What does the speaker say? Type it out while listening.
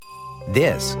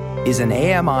This is an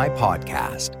AMI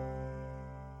podcast.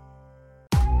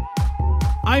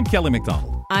 I'm Kelly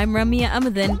McDonald. I'm Ramya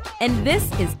Amadin, and this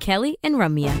is Kelly and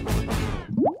Ramya.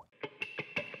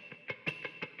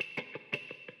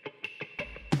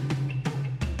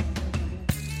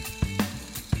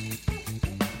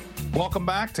 Welcome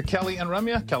back to Kelly and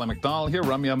Ramya. Kelly McDonald here,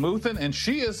 Ramya Muthan, and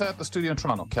she is at the studio in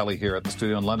Toronto. Kelly here at the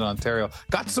studio in London, Ontario.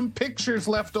 Got some pictures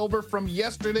left over from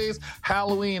yesterday's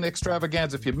Halloween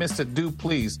extravaganza. If you missed it, do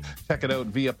please check it out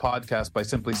via podcast by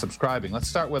simply subscribing. Let's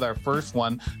start with our first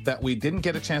one that we didn't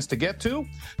get a chance to get to.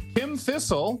 Kim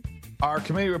Thistle, our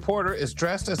community reporter, is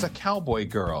dressed as a cowboy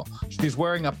girl. She's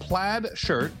wearing a plaid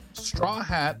shirt, straw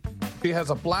hat. She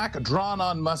has a black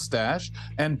drawn-on mustache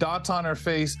and dots on her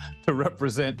face to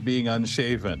represent being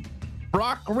unshaven.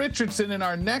 Brock Richardson in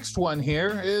our next one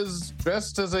here is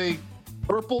dressed as a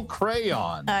purple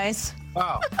crayon. Nice.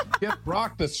 Wow. Get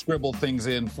Brock to scribble things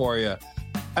in for you.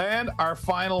 And our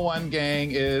final one, gang,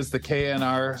 is the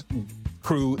KNR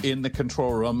crew in the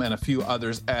control room and a few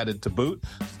others added to boot.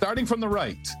 Starting from the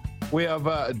right, we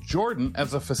have Jordan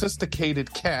as a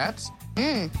sophisticated cat,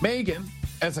 Megan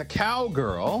as a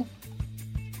cowgirl,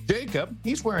 Jacob,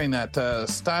 he's wearing that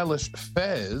stylish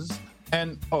fez.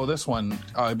 And, this one,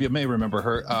 you may remember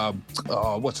her.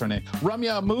 What's her name?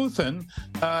 Ramya Muthan.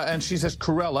 And she's as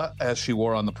Cruella, as she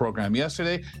wore on the program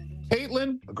yesterday.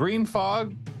 Caitlin, green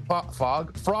frog.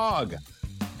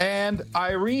 And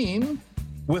Irene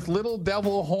with little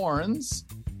devil horns.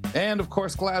 And, of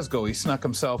course, Glasgow. He snuck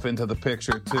himself into the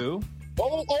picture, too.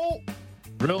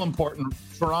 Real important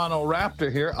Toronto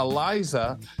Raptor here,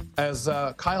 Eliza, as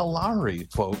Kyle Lowry,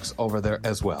 folks, over there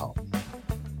as well.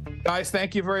 Guys,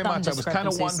 thank you very much. I was kind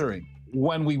of wondering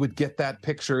when we would get that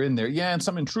picture in there. Yeah, and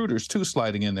some intruders, too,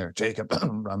 sliding in there. Jacob,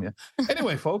 Ramya.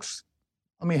 Anyway, folks,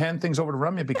 let me hand things over to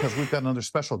Ramya because we've got another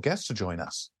special guest to join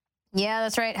us. Yeah,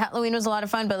 that's right. Halloween was a lot of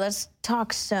fun, but let's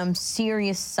talk some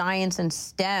serious science and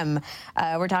STEM.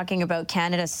 We're talking about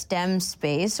Canada's STEM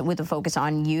space with a focus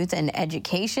on youth and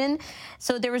education.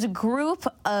 So there was a group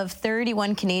of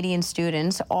 31 Canadian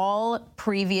students, all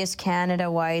previous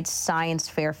Canada-wide science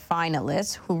fair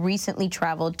finalists, who recently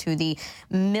traveled to the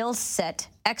Milset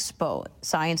Expo,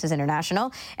 Sciences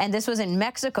International, and this was in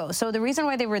Mexico. So the reason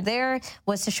why they were there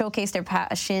was to showcase their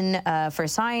passion for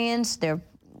science, their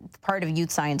part of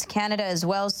Youth Science Canada as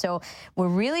well. So we're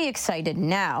really excited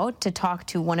now to talk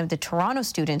to one of the Toronto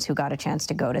students who got a chance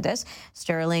to go to this,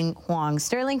 Sterling Huang.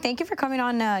 Sterling, thank you for coming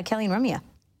on Kelly and Ramya.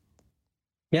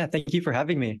 Yeah, thank you for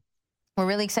having me. We're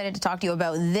really excited to talk to you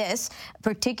about this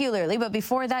particularly. But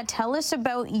before that, tell us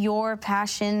about your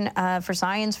passion for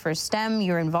science, for STEM,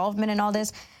 your involvement in all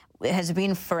this. Has it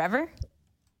been forever?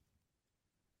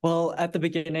 Well, at the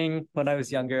beginning, when I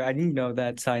was younger, I didn't know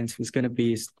that science was going to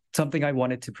be something I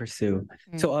wanted to pursue.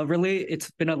 So really,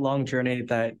 it's been a long journey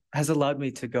that has allowed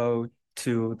me to go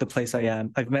to the place I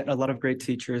am. I've met a lot of great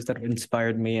teachers that have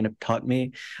inspired me and have taught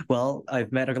me. Well,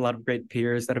 I've met a lot of great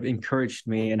peers that have encouraged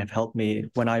me and have helped me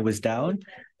when I was down.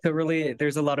 So really,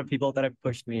 there's a lot of people that have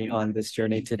pushed me on this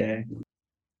journey today.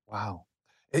 Wow.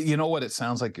 You know what it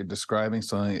sounds like you're describing,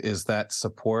 something is that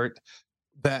support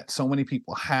that so many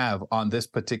people have on this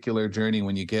particular journey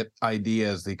when you get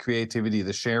ideas, the creativity,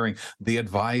 the sharing, the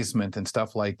advisement and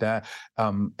stuff like that.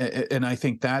 And I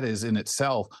think that is in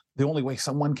itself the only way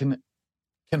someone can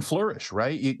flourish,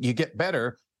 right? You get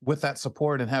better with that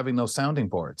support and having those sounding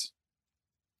boards.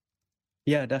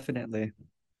 Yeah, definitely.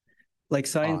 Like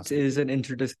science is an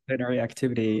interdisciplinary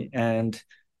activity, and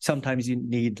sometimes you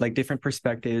need like different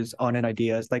perspectives on an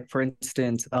idea. Like for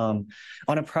instance, on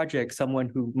a project, someone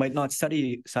who might not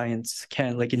study science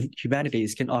can, like in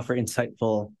humanities, can offer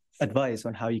insightful advice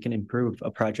on how you can improve a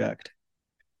project.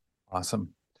 Awesome.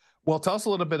 Well, tell us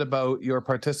a little bit about your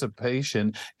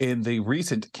participation in the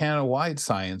recent Canada-wide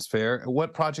Science Fair.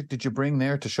 What project did you bring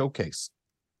there to showcase?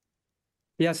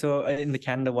 Yeah, so in the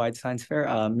Canada-wide Science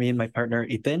Fair, me and my partner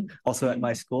Ethan, also at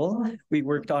my school, we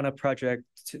worked on a project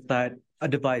a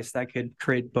device that could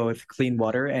create both clean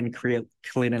water and create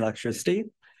clean electricity.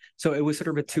 So it was sort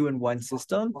of a 2-in-1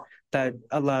 system that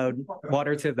allowed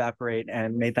water to evaporate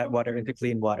and made that water into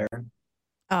clean water.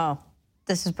 Oh,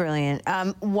 this is brilliant.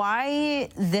 Why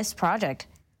this project?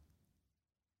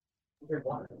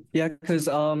 Yeah, because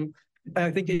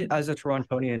I think as a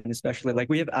Torontonian, especially, like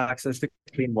we have access to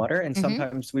clean water, and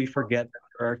sometimes we forget that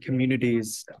there are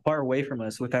communities far away from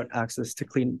us without access to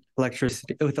clean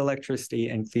electricity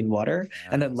and clean water,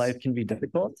 and that life can be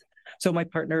difficult. So my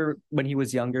partner, when he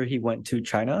was younger, he went to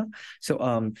China. So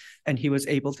and he was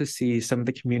able to see some of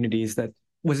the communities that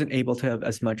wasn't able to have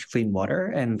as much clean water,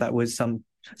 and that was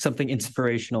something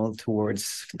inspirational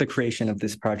towards the creation of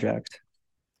this project.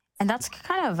 And that's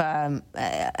kind of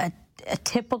a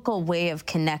typical way of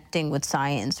connecting with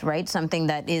science, right? Something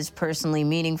that is personally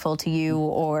meaningful to you,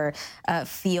 or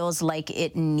feels like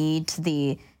it needs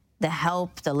the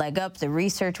help, the leg up, the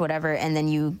research, whatever, and then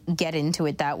you get into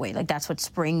it that way. Like, that's what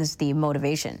springs the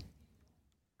motivation.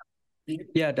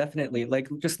 Yeah, definitely. Like,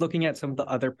 just looking at some of the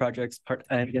other projects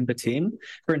in the team.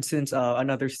 For instance,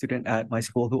 another student at my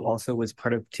school who also was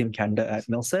part of Team Canada at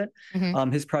Milset,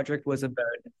 his project was about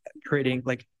creating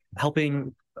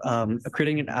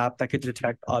an app that could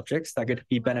detect objects that could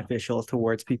be beneficial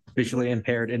towards visually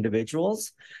impaired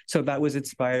individuals. So that was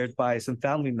inspired by some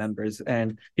family members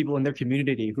and people in their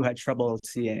community who had trouble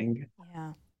seeing.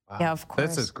 Yeah. Wow. Yeah, of course.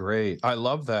 This is great. I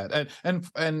love that.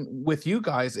 And with you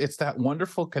guys, it's that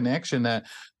wonderful connection that,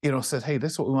 says, hey,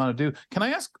 this is what we want to do. Can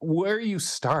I ask where you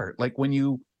start? Like, when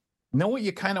you know what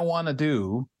you kind of want to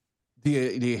do, do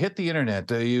you hit the internet?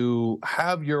 Do you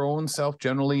have your own self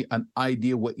generally an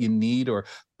idea what you need, or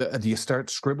do you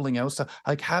start scribbling out stuff?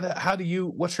 Like,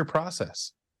 what's your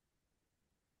process?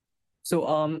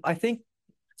 So I think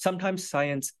sometimes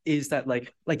science is that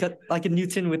like a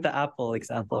Newton with the apple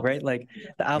example, right? Like,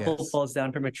 the apple falls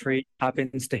down from a tree,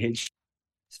 happens to hit.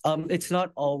 It's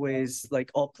not always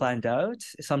like all planned out.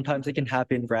 Sometimes it can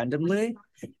happen randomly,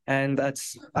 and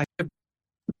that's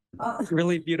a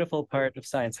really beautiful part of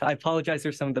science. I apologize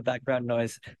for some of the background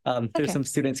noise. There's some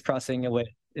students crossing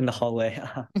away in the hallway.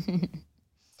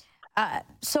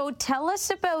 So tell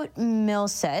us about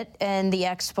Milset and the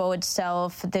expo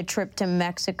itself, the trip to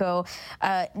Mexico.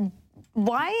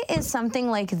 Why is something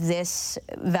like this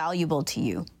valuable to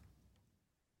you?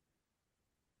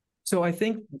 So I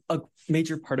think a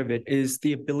major part of it is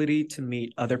the ability to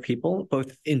meet other people,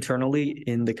 both internally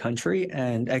in the country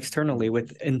and externally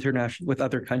with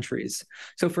other countries.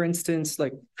 So for instance,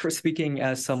 like, for speaking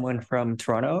as someone from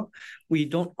Toronto, we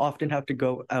don't often have to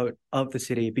go out of the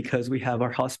city because we have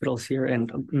our hospitals here, and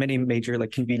many major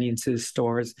like conveniences,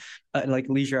 stores, like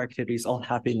leisure activities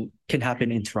can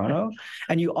happen in Toronto.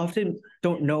 And you often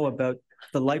don't know about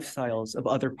the lifestyles of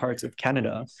other parts of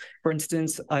Canada. For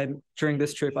instance, during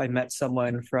this trip, I met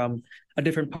someone from a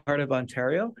different part of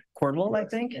Ontario, Cornwall, I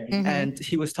think, and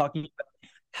he was talking about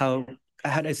how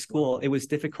at his school, it was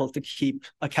difficult to keep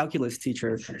a calculus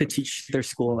teacher to teach their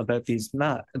school about these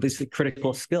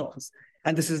critical skills.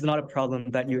 And this is not a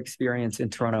problem that you experience in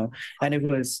Toronto. And it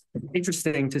was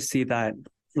interesting to see that,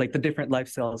 like, the different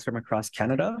lifestyles from across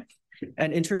Canada.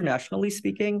 And internationally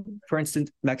speaking, for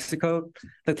instance, Mexico,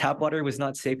 the tap water was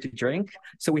not safe to drink.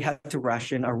 So we had to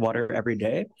ration our water every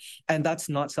day. And that's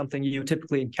not something you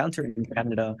typically encounter in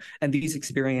Canada. And these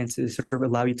experiences sort of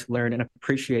allow you to learn and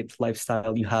appreciate the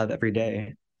lifestyle you have every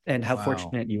day and how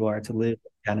fortunate you are to live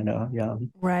in Canada. Yeah.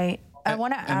 Right. I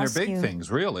want to ask you. And they're big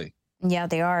things, really. Yeah,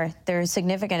 they are. They're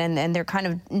significant, and they're kind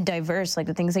of diverse. Like,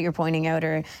 the things that you're pointing out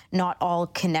are not all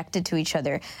connected to each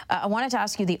other. I wanted to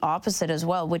ask you the opposite as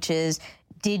well, which is,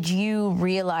 did you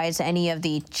realize any of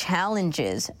the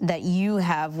challenges that you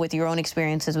have with your own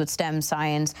experiences with STEM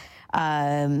science?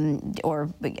 Or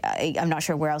I'm not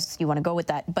sure where else you want to go with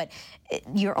that, but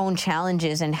your own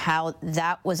challenges and how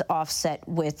that was offset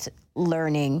with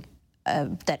learning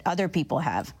that other people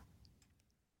have?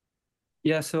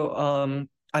 Yeah, so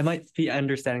I might be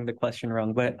understanding the question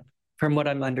wrong, but from what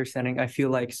I'm understanding, I feel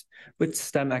like with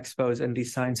STEM expos and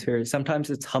these science fairs, sometimes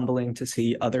it's humbling to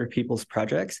see other people's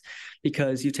projects,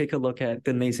 because you take a look at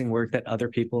the amazing work that other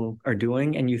people are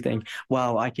doing and you think,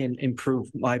 wow, I can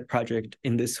improve my project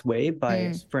in this way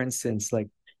by, for instance, like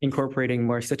incorporating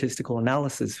more statistical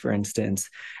analysis, for instance.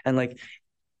 And like,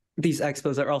 these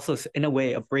expos are also, in a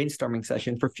way, a brainstorming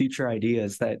session for future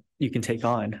ideas that you can take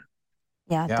on.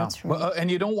 Yeah, that's right. Well, and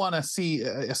you don't want to see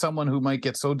someone who might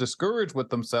get so discouraged with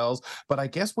themselves. But I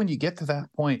guess when you get to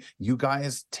that point, you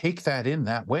guys take that in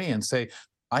that way and say,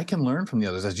 I can learn from the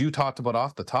others. As you talked about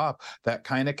off the top, that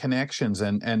kind of connections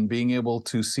and being able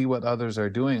to see what others are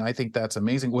doing. I think that's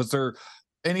amazing. Was there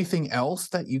anything else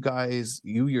that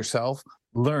you yourself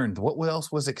learned? What else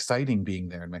was exciting being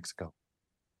there in Mexico?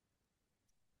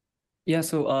 Yeah,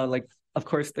 so of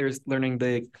course, there's learning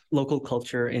the local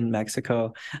culture in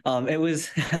Mexico. It was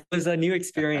a new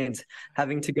experience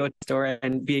having to go to the store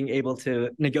and being able to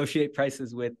negotiate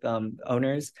prices with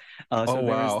owners. So there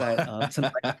was that some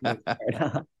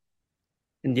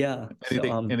and yeah.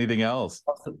 Anything else?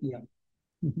 Also, yeah.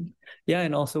 Yeah,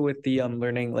 and also with the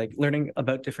learning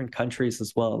about different countries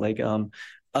as well.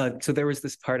 So there was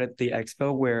this part at the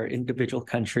expo where individual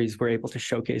countries were able to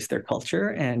showcase their culture,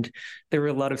 and there were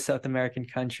a lot of South American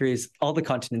countries. All the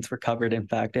continents were covered, in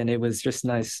fact, and it was just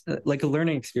nice, like a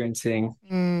learning experience seeing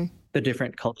the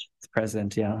different cultures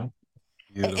present. Yeah.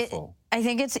 Beautiful. I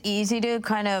think it's easy to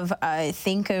kind of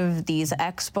think of these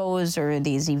expos or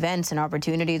these events and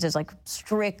opportunities as like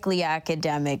strictly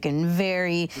academic and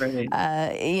very,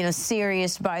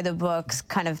 serious by the books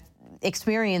kind of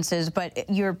experiences. But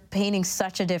you're painting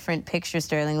such a different picture,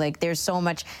 Sterling. Like there's so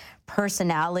much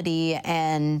personality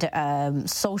and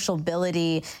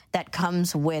sociability that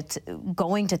comes with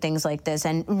going to things like this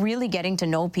and really getting to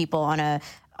know people on a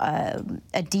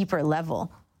deeper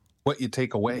level. What you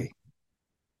take away.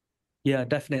 Yeah,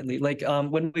 definitely. Like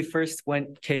when we first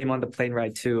came on the plane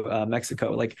ride to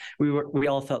Mexico, like we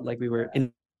all felt like we were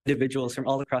individuals from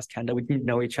all across Canada. We didn't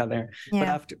know each other.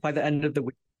 Yeah. But by the end of the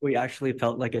week, we actually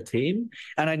felt like a team.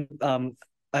 And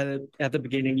at the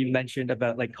beginning, you mentioned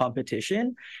about like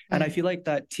competition, and I feel like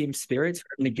that team spirit sort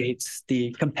of negates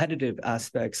the competitive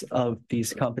aspects of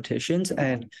these competitions.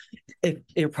 And if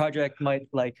your project might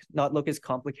like not look as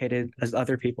complicated as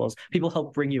other people's, people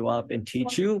help bring you up and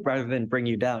teach you rather than bring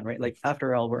you down, right? Like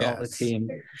after all, we're all a team,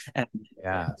 and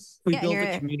we build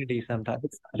a community. Sometimes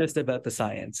it's not just about the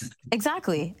science.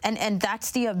 Exactly, and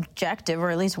that's the objective, or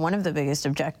at least one of the biggest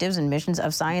objectives and missions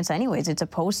of science. Anyways, it's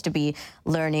supposed to be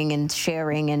learning and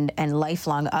sharing and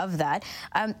lifelong of that.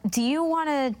 Do you want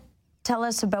to tell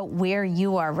us about where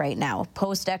you are right now,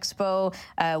 post-Expo?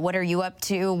 What are you up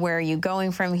to? Where are you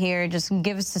going from here? Just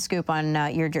give us the scoop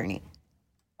on your journey.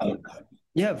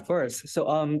 Yeah, of course.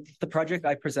 So the project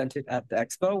I presented at the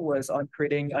Expo was on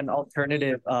creating an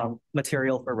alternative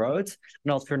material for roads,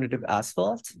 an alternative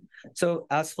asphalt. So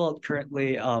asphalt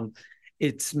currently,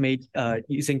 it's made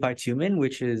using bitumen,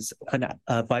 which is a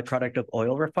byproduct of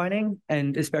oil refining.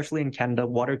 And especially in Canada,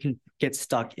 water can get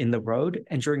stuck in the road.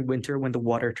 And during winter, when the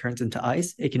water turns into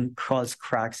ice, it can cause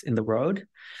cracks in the road.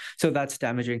 So that's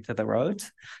damaging to the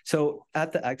roads. So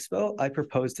at the Expo, I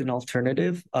proposed an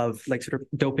alternative of like sort of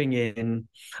doping in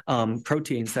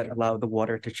proteins that allow the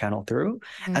water to channel through.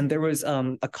 And there was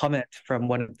a comment from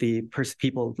one of the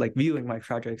people like viewing my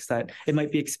projects that it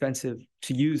might be expensive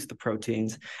to use the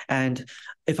proteins. And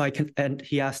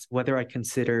he asked whether I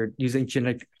considered using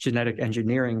genetic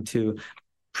engineering to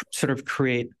sort of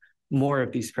create more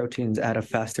of these proteins at a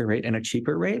faster rate and a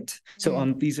cheaper rate.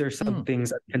 So these are some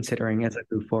things I'm considering as I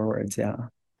move forwards. Yeah.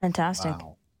 Fantastic.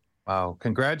 Wow.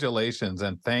 Congratulations.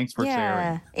 And thanks for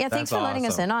sharing. Yeah. Thanks for letting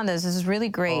us in on this. This is really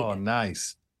great. Oh,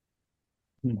 nice.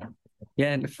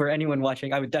 Yeah. And for anyone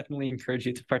watching, I would definitely encourage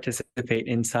you to participate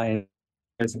in science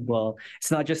as well.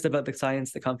 It's not just about the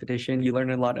science, the competition. You learn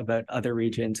a lot about other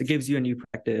regions. It gives you a new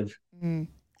perspective.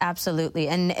 Absolutely.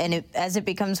 And as it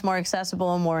becomes more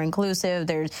accessible and more inclusive,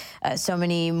 there's so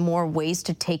many more ways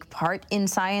to take part in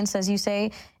science, as you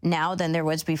say, now than there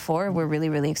was before. We're really,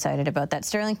 really excited about that.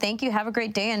 Sterling, thank you. Have a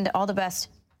great day and all the best.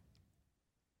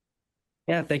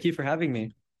 Yeah, thank you for having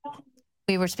me.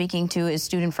 We were speaking to a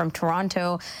student from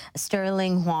Toronto,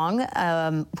 Sterling Huang,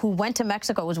 who went to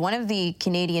Mexico, was one of the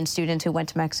Canadian students who went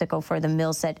to Mexico for the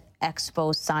Millset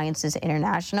Expo Sciences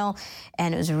International.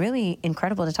 And it was really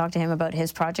incredible to talk to him about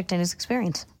his project and his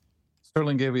experience.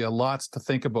 Sterling gave you lots to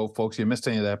think about, folks. You missed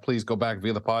any of that, please go back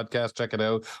via the podcast, check it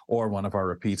out, or one of our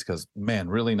repeats, because, man,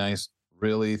 really nice,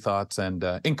 really thoughts and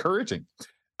encouraging.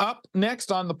 Up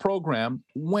next on the program,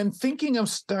 when thinking of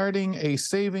starting a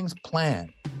savings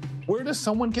plan, where does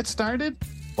someone get started?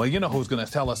 Well, you know who's going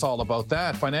to tell us all about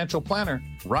that. Financial planner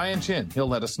Ryan Chin. He'll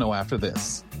let us know after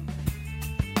this.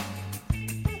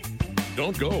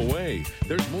 Don't go away.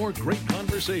 There's more great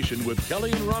conversation with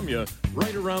Kelly and Ramya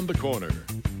right around the corner.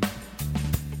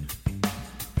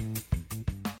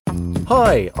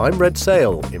 Hi, I'm Red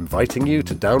Sale, inviting you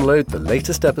to download the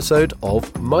latest episode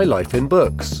of My Life in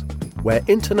Books, where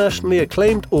internationally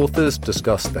acclaimed authors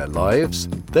discuss their lives,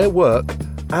 their work,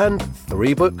 and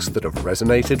 3 books that have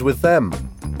resonated with them.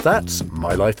 That's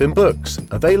My Life in Books,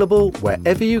 available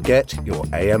wherever you get your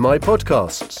AMI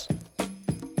podcasts.